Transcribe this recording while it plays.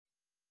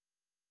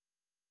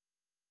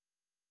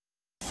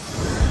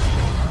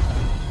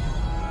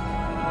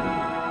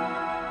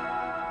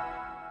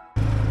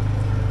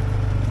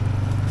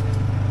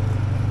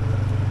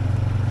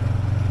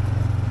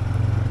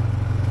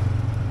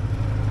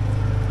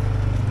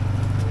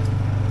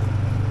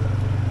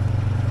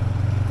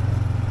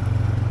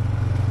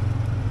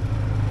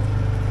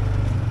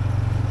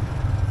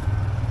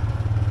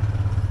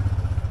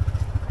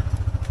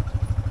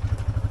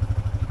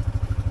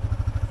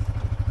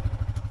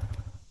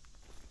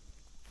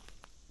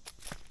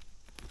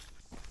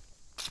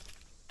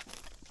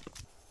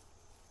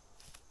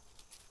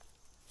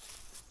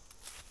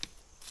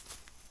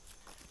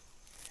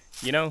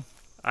You know,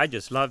 I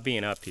just love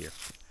being up here.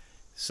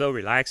 So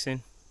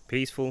relaxing,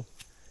 peaceful,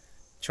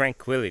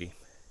 tranquility,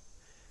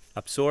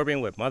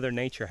 absorbing what Mother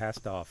Nature has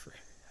to offer.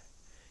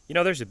 You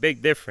know, there's a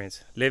big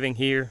difference living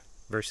here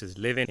versus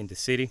living in the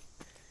city.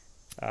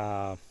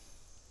 I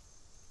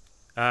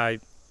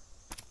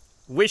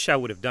wish I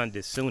would have done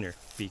this sooner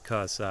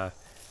because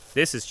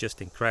this is just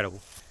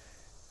incredible.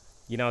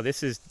 You know,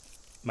 this is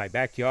my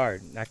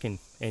backyard. I can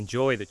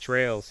enjoy the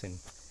trails and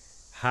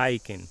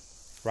hike and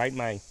ride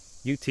my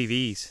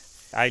UTVs.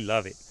 I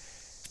love it.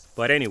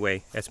 But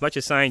anyway, as much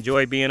as I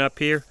enjoy being up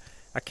here,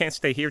 I can't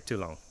stay here too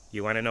long.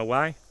 You want to know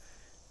why?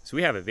 So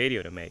we have a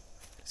video to make.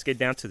 Let's get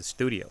down to the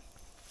studio.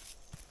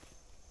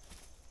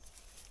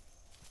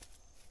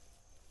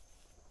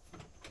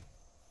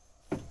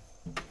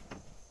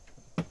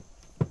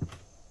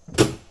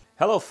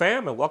 Hello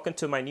fam, and welcome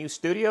to my new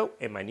studio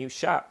and my new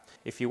shop.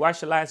 If you watched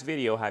the last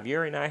video,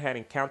 Javier and I had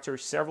encountered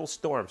several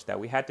storms that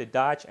we had to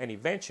dodge, and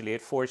eventually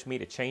it forced me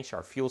to change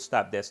our fuel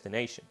stop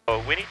destination.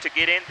 So we need to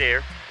get in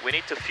there, we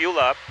need to fuel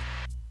up,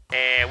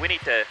 and we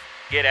need to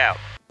get out.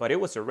 But it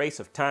was a race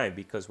of time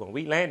because when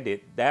we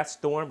landed, that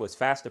storm was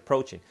fast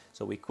approaching.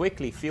 So we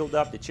quickly fueled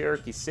up the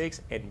Cherokee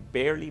 6 and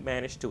barely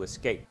managed to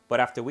escape. But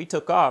after we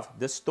took off,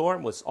 the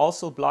storm was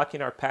also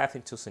blocking our path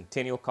into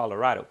Centennial,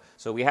 Colorado.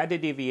 So we had to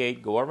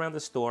deviate, go around the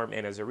storm,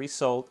 and as a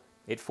result,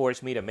 it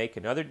forced me to make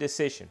another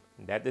decision.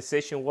 And that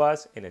decision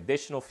was an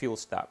additional fuel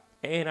stop.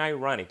 And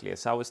ironically,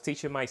 as I was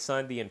teaching my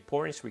son the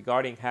importance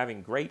regarding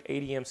having great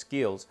ADM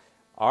skills,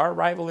 our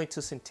arrival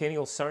into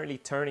Centennial certainly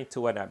turned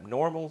into an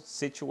abnormal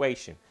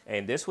situation,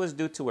 and this was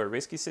due to a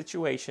risky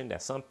situation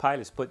that some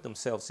pilots put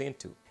themselves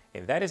into.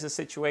 And that is a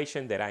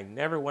situation that I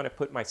never want to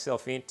put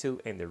myself into,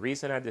 and the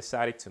reason I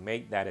decided to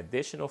make that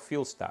additional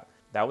fuel stop.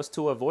 That was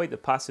to avoid the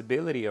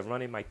possibility of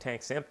running my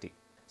tanks empty.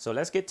 So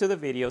let's get to the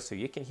video so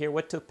you can hear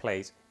what took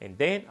place, and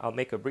then I'll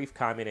make a brief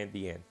comment at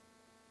the end.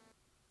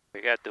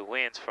 We got the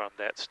winds from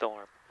that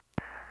storm.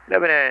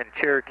 Lebanon,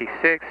 Cherokee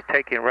 6,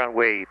 taking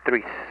runway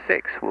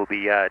 36. We'll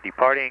be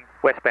departing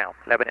westbound,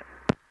 Lebanon.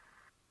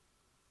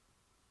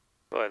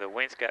 Boy, the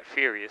winds got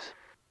furious.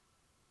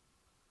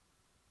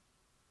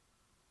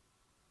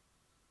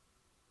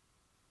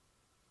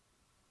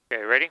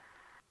 Okay, ready?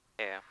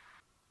 Yeah.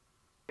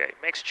 Okay,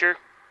 mixture,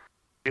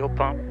 fuel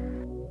pump.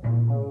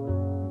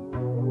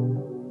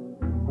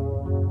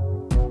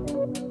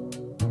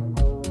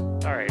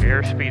 All right,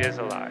 airspeed is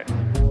alive.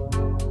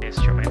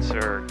 Instruments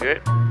are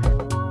good.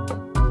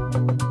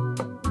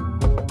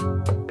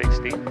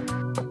 60.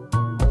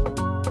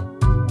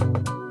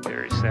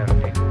 There is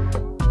 70.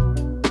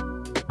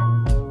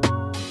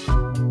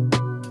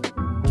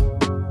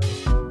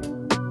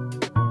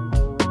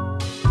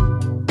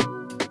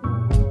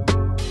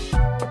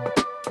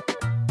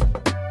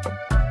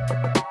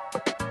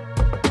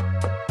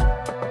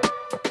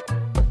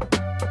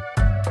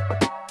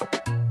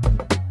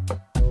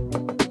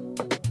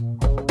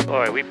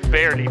 Boy, we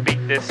barely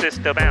beat this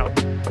system out.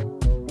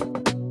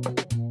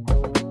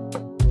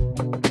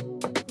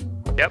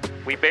 Yep,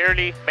 we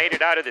barely made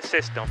it out of the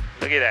system.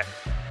 Look at that.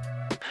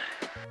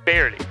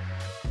 Barely.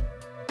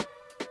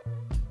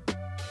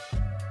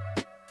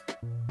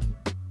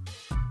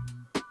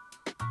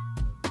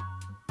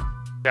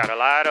 Got a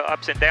lot of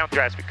ups and down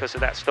drives because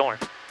of that storm.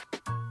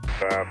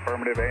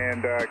 Affirmative,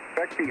 and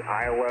expect the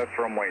ILS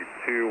runway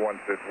 2 once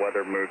this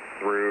weather moves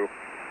through.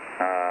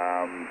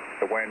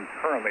 The wind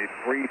currently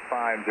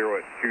 350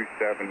 at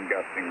 27,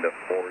 gusting to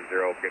 40,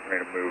 getting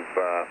ready to move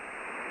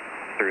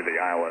through the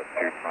ILS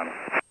 2 funnel.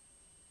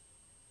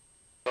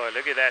 Boy,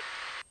 look at that.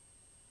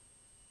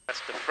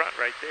 That's the front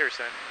right there,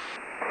 son.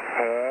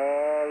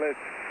 Let's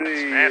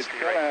see. It's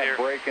kind of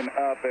right breaking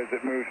up as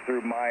it moves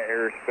through my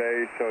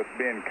airspace, so it's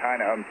being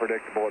kind of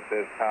unpredictable at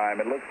this time.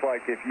 It looks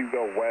like if you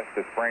go west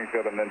to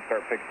Springfield and then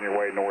start picking your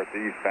way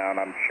northeastbound,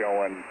 I'm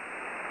showing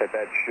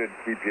that should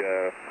keep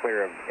you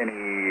clear of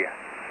any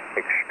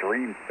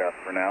extreme stuff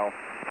for now.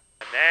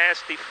 A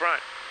nasty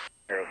front.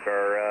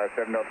 Aerostar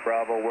 7 Delta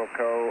Bravo,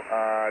 Wilco,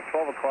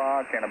 12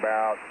 o'clock and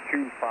about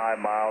 2.5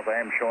 miles. I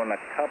am showing a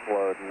couple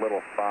of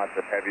little spots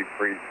of heavy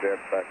precip,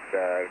 but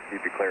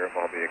keep you clear of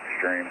all the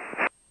extremes.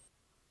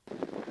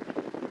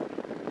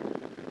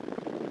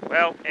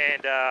 Well,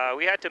 and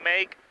we had to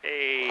make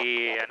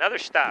another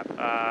stop.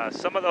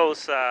 Some of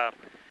those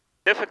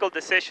difficult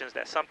decisions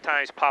that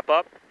sometimes pop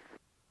up.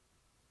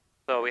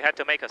 So we had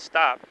to make a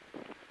stop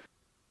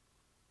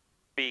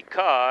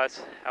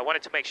because I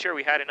wanted to make sure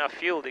we had enough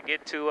fuel to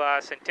get to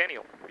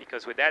Centennial,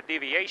 because with that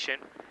deviation,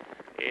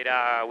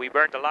 we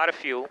burned a lot of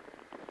fuel,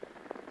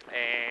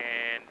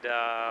 and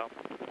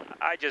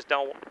I just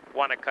don't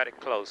want to cut it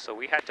close. So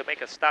we had to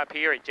make a stop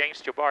here at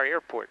James Jabbar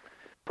Airport.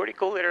 Pretty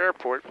cool little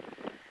airport.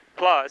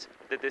 Plus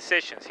the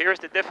decisions. Here's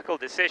the difficult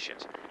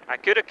decisions. I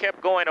could have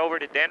kept going over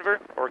to Denver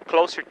or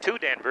closer to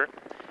Denver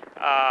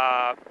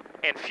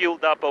and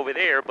fueled up over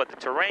there, but the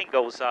terrain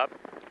goes up.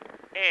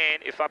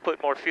 And if I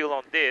put more fuel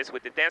on this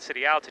with the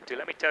density altitude,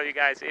 let me tell you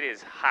guys, it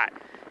is hot.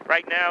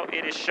 Right now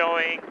it is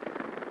showing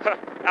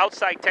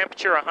outside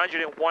temperature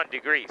 101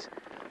 degrees.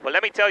 But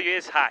let me tell you,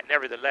 it's hot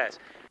nevertheless.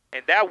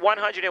 And that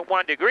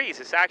 101 degrees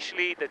is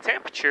actually the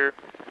temperature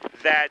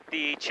that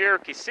the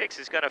Cherokee 6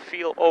 is going to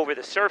feel over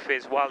the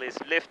surface while it's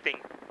lifting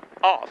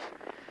off.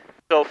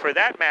 So for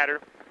that matter,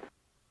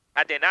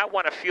 I did not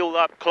want to fuel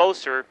up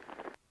closer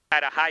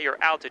at a higher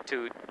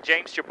altitude.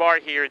 James Jabbar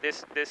here,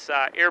 this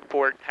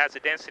airport has a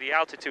density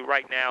altitude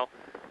right now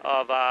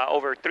of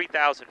over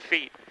 3,000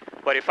 feet.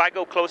 But if I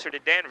go closer to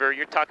Denver,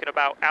 you're talking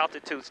about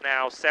altitudes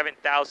now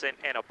 7,000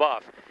 and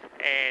above.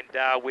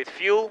 And with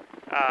fuel,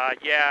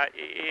 yeah,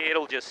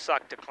 it'll just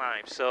suck to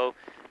climb. So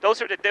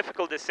those are the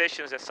difficult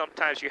decisions that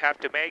sometimes you have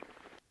to make.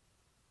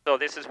 So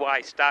this is why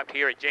I stopped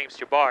here at James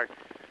Jabbar,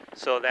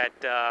 so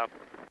that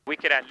we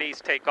could at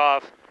least take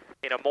off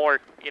in a more,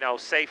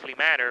 safely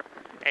manner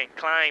and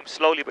climb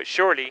slowly but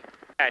surely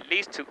at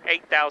least to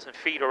 8,000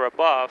 feet or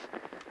above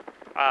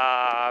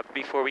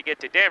before we get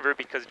to Denver,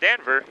 because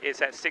Denver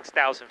is at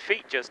 6,000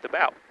 feet just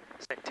about.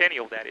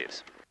 Centennial, that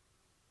is.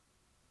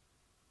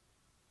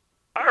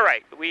 All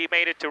right, we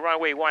made it to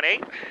runway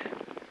 18.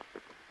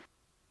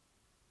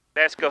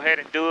 Let's go ahead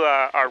and do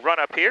our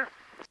run-up here.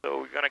 So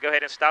we're going to go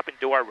ahead and stop and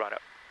do our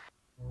run-up.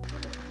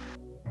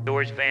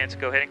 Doors, Vance,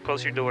 go ahead and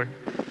close your door.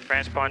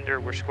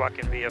 Transponder, we're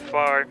squawking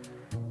VFR.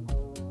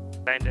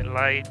 Landing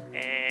light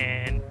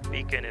and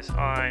beacon is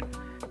on.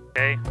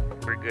 Okay,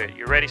 we're good.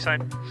 You ready,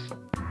 son?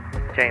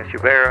 James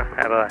Jabbar,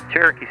 have a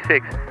Cherokee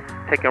 6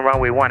 taking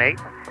runway 18.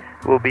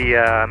 We'll be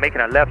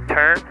making a left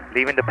turn,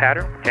 leaving the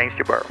pattern. James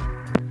Jabbar.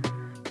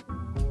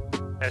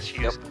 Let's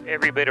use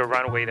every bit of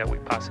runway that we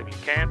possibly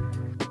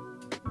can.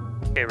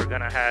 Okay, we're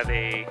gonna have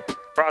a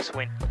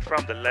crosswind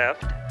from the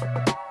left.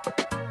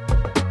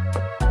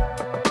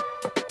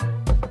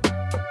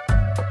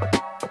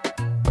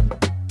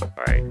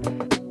 All right,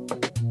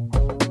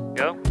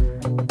 go.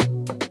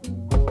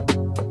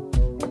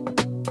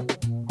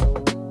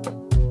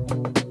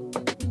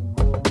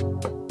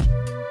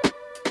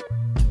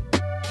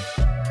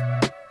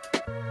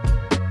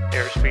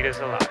 Airspeed is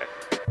alive.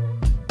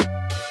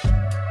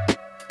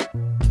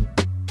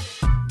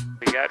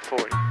 We got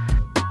 40,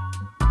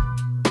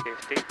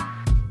 50,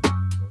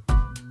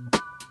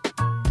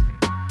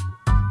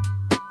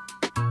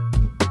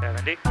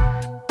 70.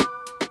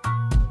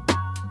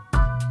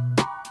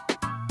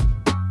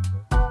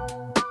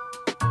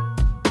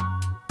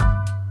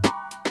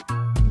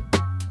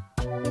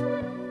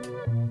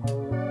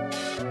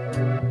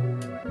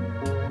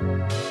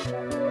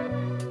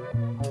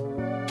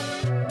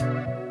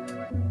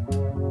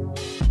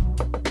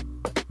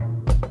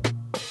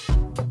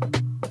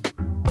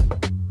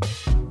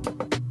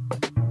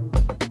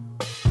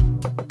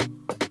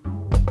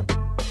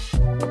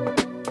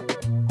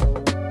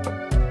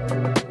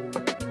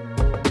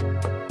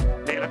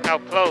 How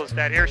close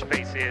that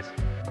airspace is.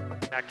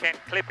 I can't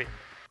clip it.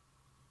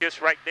 Just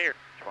right there.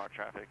 Squawk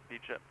traffic,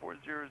 Beechjet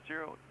 400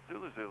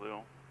 Zulu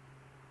Zulu.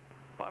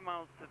 5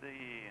 miles to the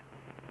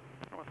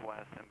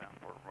northwest inbound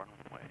for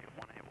runway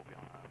 18 will be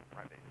on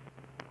right base.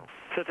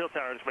 Centennial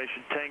Tower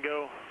information,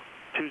 Tango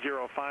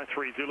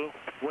 2053 Zulu,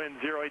 wind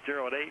 080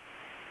 at 8,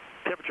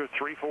 temperature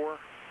 34,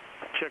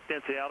 check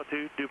density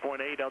altitude, dew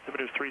point 8,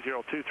 altimeter is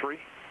 3023,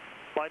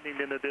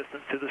 lightning in the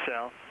distance to the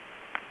south.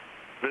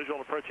 Visual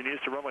approaching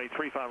east to runway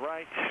 35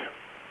 right.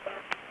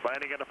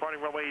 Landing and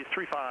departing runways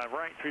 35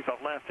 right, 35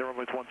 left, and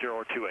runways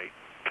 1028.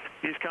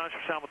 Use caution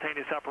for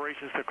simultaneous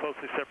operations to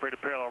closely separated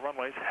parallel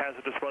runways.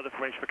 Hazardous weather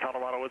information for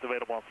Colorado is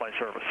available on flight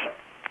service.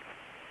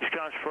 Use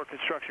caution for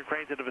construction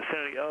cranes in the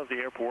vicinity of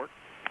the airport.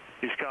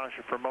 Use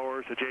caution for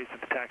mowers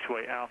adjacent to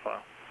taxiway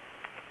Alpha.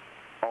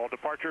 All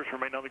departures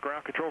remain on the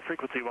ground control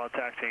frequency while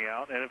taxiing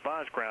out, and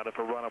advise ground if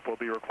a run-up will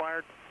be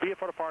required.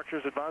 VFR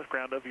departures, advise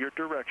ground of your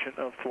direction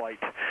of flight.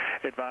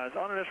 Advise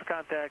on initial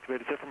contact,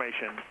 latest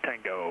information,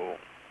 Tango.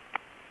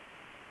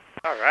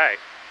 All right.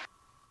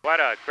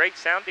 What a great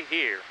sound to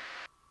hear.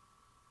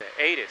 The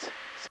 80s,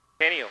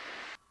 Centennial.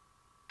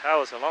 That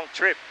was a long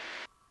trip.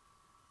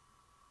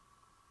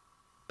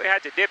 We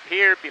had to dip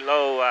here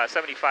below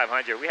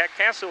 7,500. We had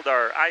canceled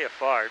our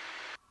IFR.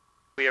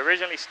 We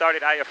originally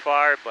started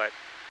IFR, but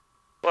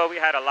well, we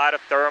had a lot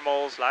of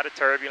thermals, a lot of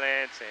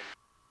turbulence, and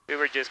we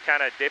were just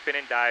kind of dipping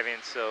and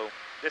diving, so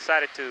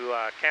decided to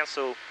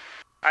cancel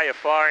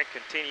IFR and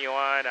continue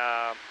on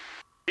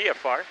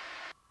VFR.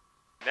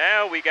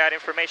 Now we got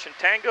information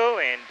Tango,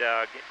 and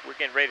we're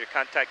getting ready to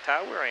contact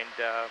tower and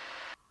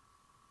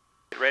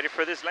get ready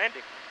for this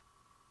landing.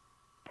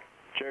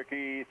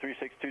 Cherokee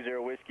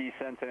 3620 Whiskey,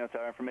 Centennial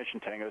Tower information,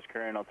 Tango's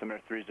current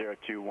altimeter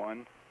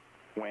 3021,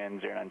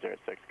 wind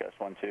 0906, gust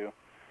 12.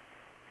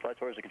 Flight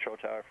towards the control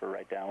tower for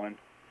right downwind,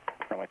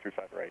 runway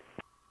 35 right.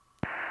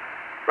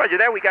 Roger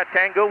that, we got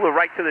Tango, we're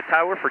right to the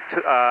tower for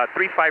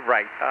 35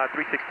 right,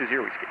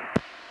 3620 Whiskey.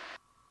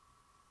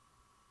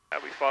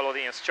 We follow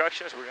the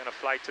instructions. We're going to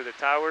fly to the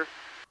tower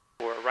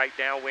for a right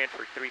downwind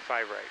for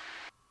 35 right.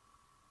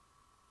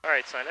 All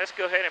right, son, let's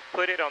go ahead and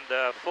put it on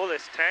the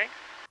fullest tank.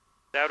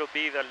 That'll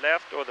be the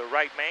left or the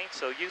right main,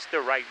 so use the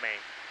right main.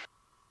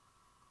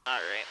 All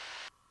right.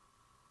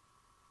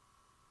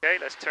 Okay,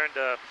 let's turn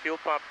the fuel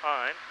pump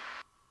on.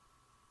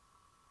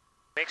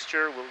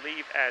 Mixture will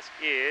leave as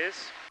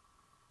is.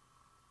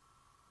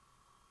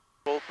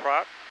 Full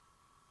prop.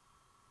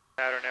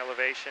 Pattern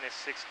elevation is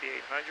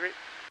 6,800.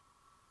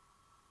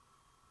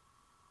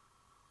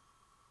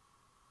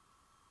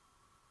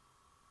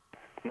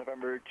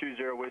 November 20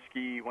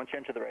 Whiskey, once you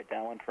enter the right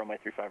downwind for runway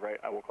 35 right,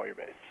 I will call your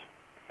base.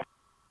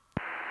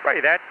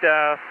 Right, that,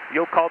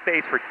 you'll call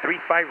base for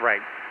 35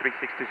 right,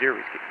 3620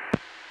 Whiskey.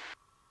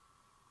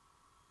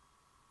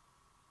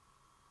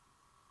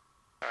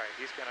 All right,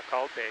 he's going to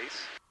call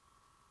base.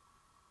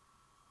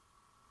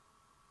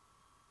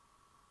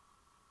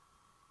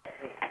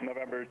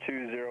 November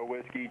 20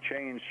 Whiskey,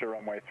 change to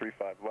runway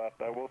 35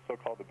 left. I will still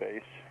call the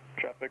base.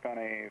 Traffic on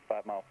a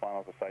 5-mile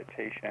final is a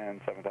citation,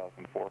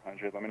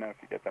 7,400. Let me know if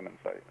you get them in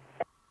sight.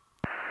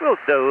 Will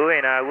do,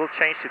 and we'll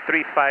change to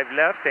 35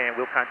 left, and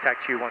we'll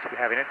contact you once we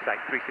have it in sight,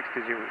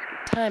 3620 Whiskey.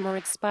 Timer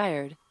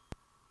expired.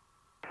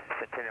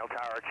 Centennial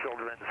Tower,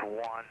 Children's 1,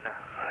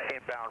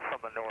 inbound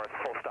from the north,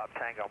 full stop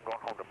Tango, I'm going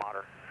home to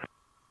Modern.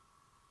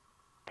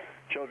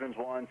 Children's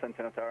 1,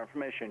 Centennial Tower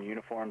information,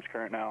 uniforms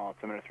current now,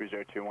 altimeter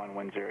 3021,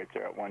 wind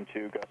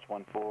 08012, gust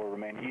 14,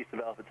 remain east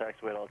of Alpha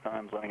taxiway at all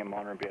times, landing in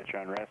Monterey, be at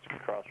your own risk,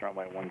 cross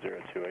runway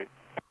 1028.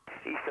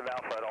 East of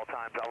Alpha at all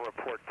times, I'll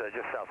report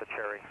just south of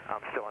Cherry.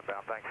 I'm still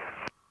inbound, thanks.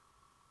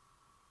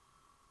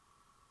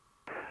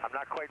 I'm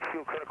not quite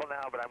fuel critical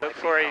now, but I might Look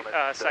for a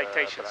coming,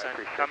 citation, son.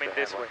 Coming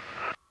this way.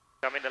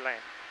 Coming to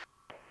land.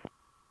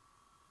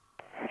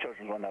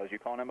 Children's 1, that was you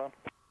calling inbound?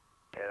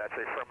 Yeah, that's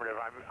affirmative.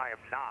 I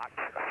am not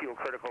fuel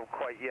critical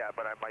quite yet,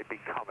 but I might be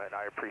coming.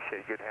 I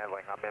appreciate good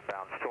handling. I'm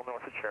inbound, still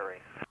north of Cherry.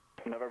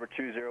 November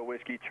 20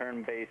 Whiskey,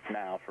 turn base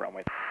now for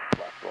runway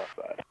left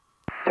side.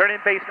 Turn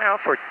in base now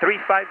for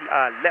 35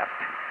 left.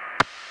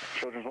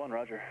 Children's 1,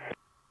 roger.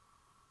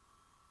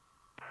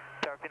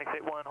 Tower Phoenix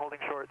 81, holding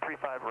short,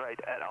 35 right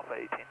at Alpha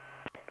 18.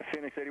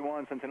 Phoenix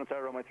 81, Centennial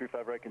Tower, runway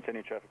 35 right,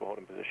 continue traffic will hold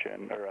in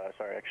position, or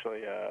sorry,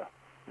 actually,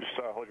 just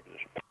hold your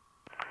position.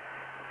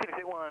 Phoenix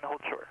 81,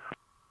 hold short.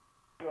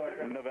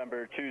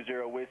 November 20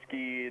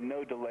 Whiskey,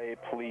 no delay,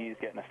 please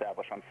getting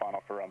established on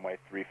final for runway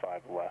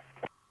 35 left.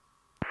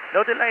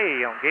 No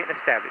delay on getting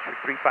established for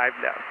 35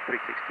 left,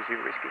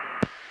 3620 Whiskey.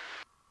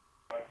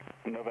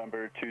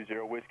 November 20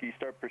 Whiskey,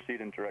 start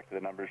proceeding direct to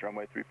the numbers,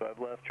 runway 35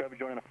 left, traffic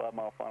joining a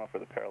 5-mile final for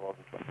the parallels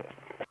of Twin Test.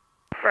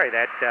 Right,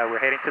 that, we're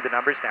heading to the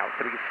numbers now,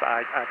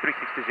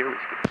 3620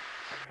 Whiskey.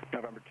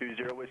 November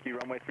 20 Whiskey,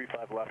 runway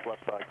 35 left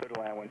side, clear to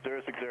land, wind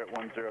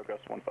 06010,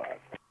 gust 15.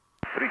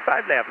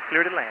 35 left,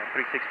 clear to land,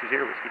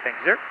 3620 Whiskey. Thank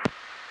you, sir.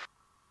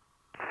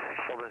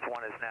 Children's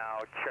 1 is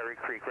now Cherry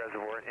Creek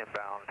Reservoir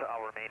inbound.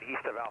 I'll remain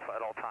east of Alpha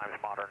at all times,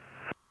 Modern.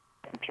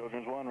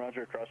 Children's 1,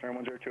 roger, cross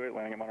runway 1028,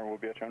 landing at Modern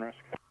will be at your own risk.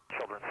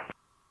 Children's.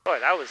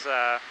 Boy, that was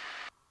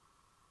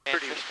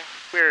pretty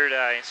weird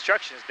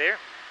instructions there.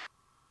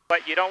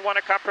 But you don't want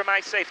to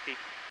compromise safety.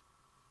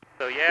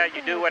 So yeah,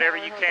 you do whatever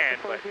you can,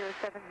 but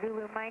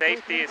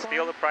safety is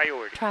still a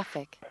priority.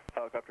 Traffic.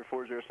 Helicopter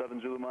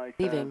 407 Zulu Mike.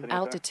 Leaving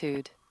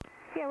altitude.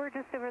 Yeah, we're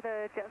just over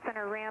the Jet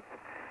Center ramp.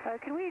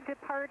 Can we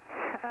depart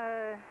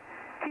to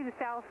the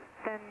south,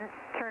 then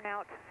turn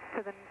out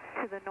to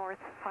the north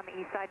on the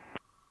east side?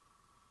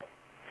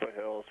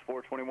 Foothills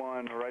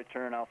 421, right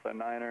turn, Alpha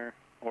 9er,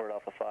 or at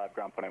Alpha 5,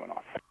 ground point 1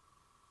 off.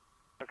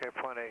 Okay,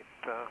 point 8.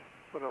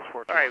 What else?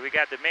 All right, we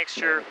got the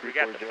mixture, we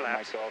got the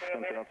flaps.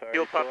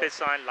 Fuel pump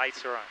is on,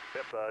 lights are on.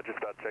 Yep, just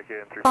about to check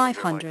in.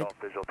 500.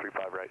 Visual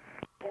 35 right.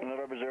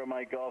 November 0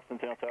 Mike Golf,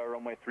 Centennial Tower,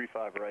 runway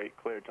 35 right,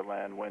 cleared to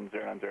land, wind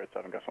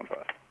 0907, gust 15.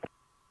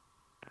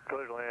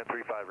 Clear to land,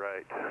 35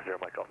 right, 0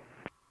 Mike Golf.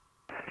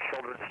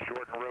 Children's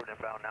Jordan Road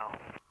inbound now.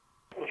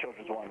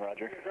 Children's 1,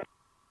 roger.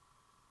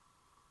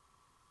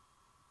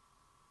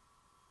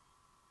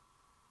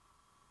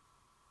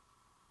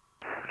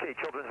 Okay,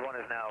 Children's 1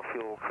 is now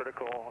fuel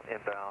critical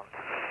inbound.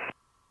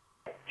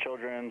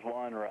 Children's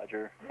 1,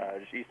 roger.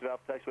 Just east of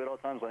Alpha taxiway at all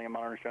times, landing at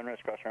Modern Return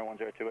Rest, cross runway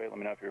 1028. Let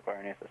me know if you require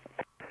any assistance.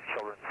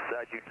 Children's,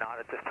 I do not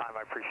at this time.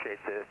 I appreciate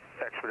the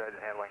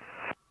expedited handling.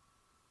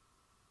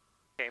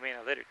 Came in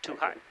a little too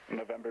hot.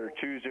 November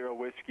 20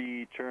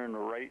 Whiskey, turn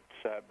right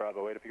at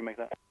Bravo 8, if you can make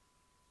that.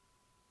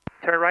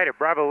 Turn right at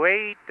Bravo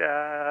 8.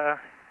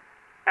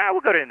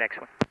 We'll go to the next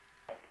one.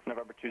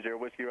 November 20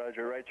 Whiskey,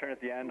 roger. Right turn at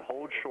the end,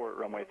 hold short,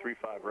 runway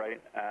 35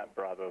 right at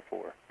Bravo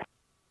 4.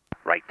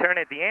 Right turn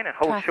at the end and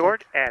hold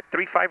short at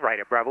 35 right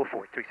at Bravo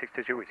 4,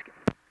 3620 Whiskey.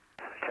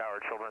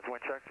 Tower, Children's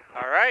wind check.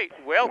 All right,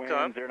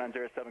 welcome,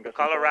 0907,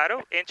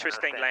 Colorado.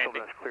 Interesting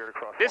landing.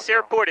 This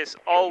airport is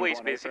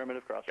always busy.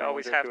 You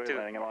always have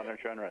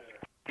to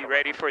be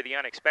ready for the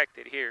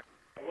unexpected here.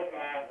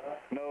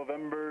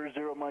 November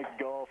 0 Mike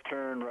Golf,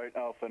 turn right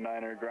Alpha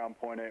 9er, ground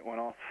point 8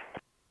 went off.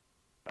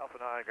 Alpha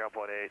 9, ground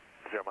point 8,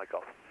 0 Mike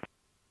Golf.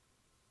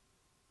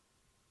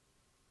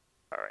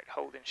 All right,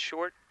 holding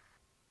short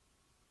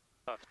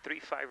of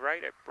 35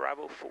 right at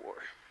Bravo 4.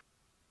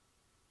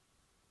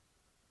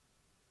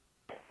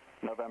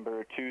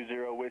 November 20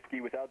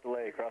 Whiskey, without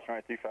delay, cross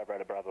runway 35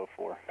 right at Bravo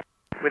 4.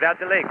 Without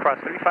delay, cross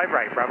 35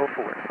 right, Bravo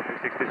 4,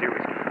 3620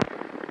 Whiskey.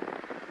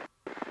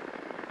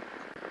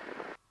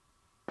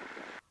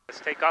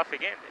 Let's take off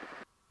again.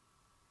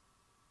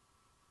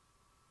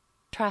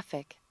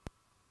 Traffic.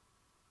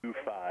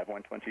 25,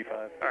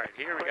 125. All right,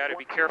 here we got to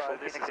be careful.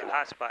 This is a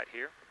hot spot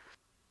here.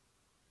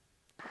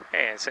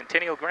 And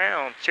Centennial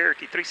ground,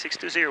 Cherokee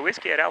 3620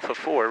 Whiskey at Alpha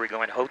 4. We're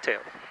going to hotel.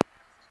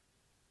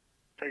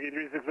 Cherokee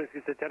 36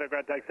 Whiskey, Centennial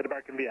ground taxi to the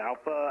bar can be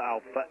Alpha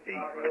 8.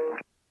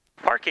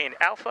 Parking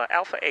Alpha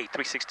 8,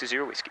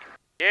 3620 Whiskey.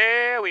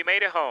 Yeah, we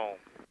made it home.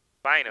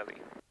 Finally.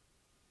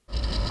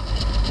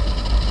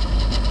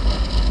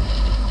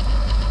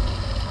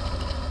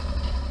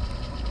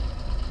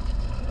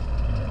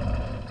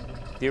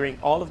 During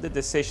all of the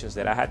decisions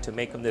that I had to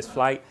make on this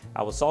flight,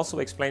 I was also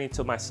explaining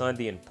to my son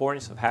the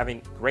importance of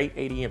having great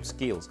ADM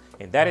skills,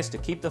 and that is to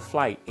keep the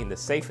flight in the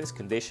safest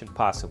condition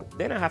possible.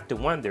 Then I have to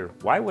wonder,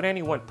 why would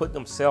anyone put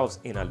themselves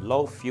in a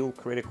low fuel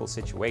critical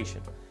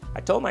situation? I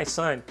told my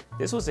son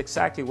this was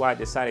exactly why I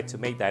decided to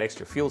make that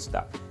extra fuel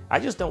stop. I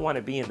just don't want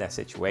to be in that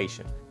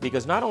situation,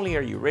 because not only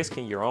are you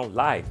risking your own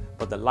life,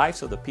 but the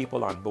lives of the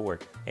people on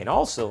board, and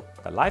also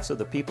the lives of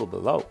the people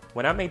below.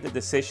 When I made the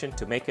decision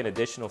to make an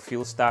additional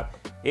fuel stop,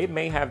 it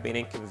may have been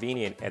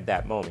inconvenient at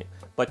that moment,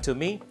 but to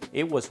me,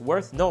 it was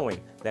worth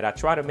knowing that I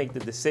try to make the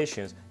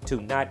decisions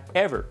to not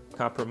ever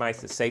compromise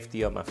the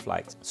safety of my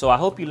flights. So I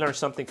hope you learned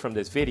something from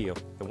this video,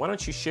 and why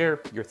don't you share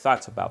your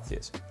thoughts about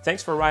this?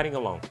 Thanks for riding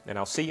along, and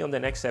I'll see you on the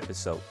next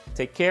episode.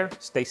 Take care,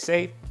 stay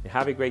safe, and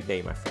have a great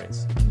day, my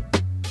friends.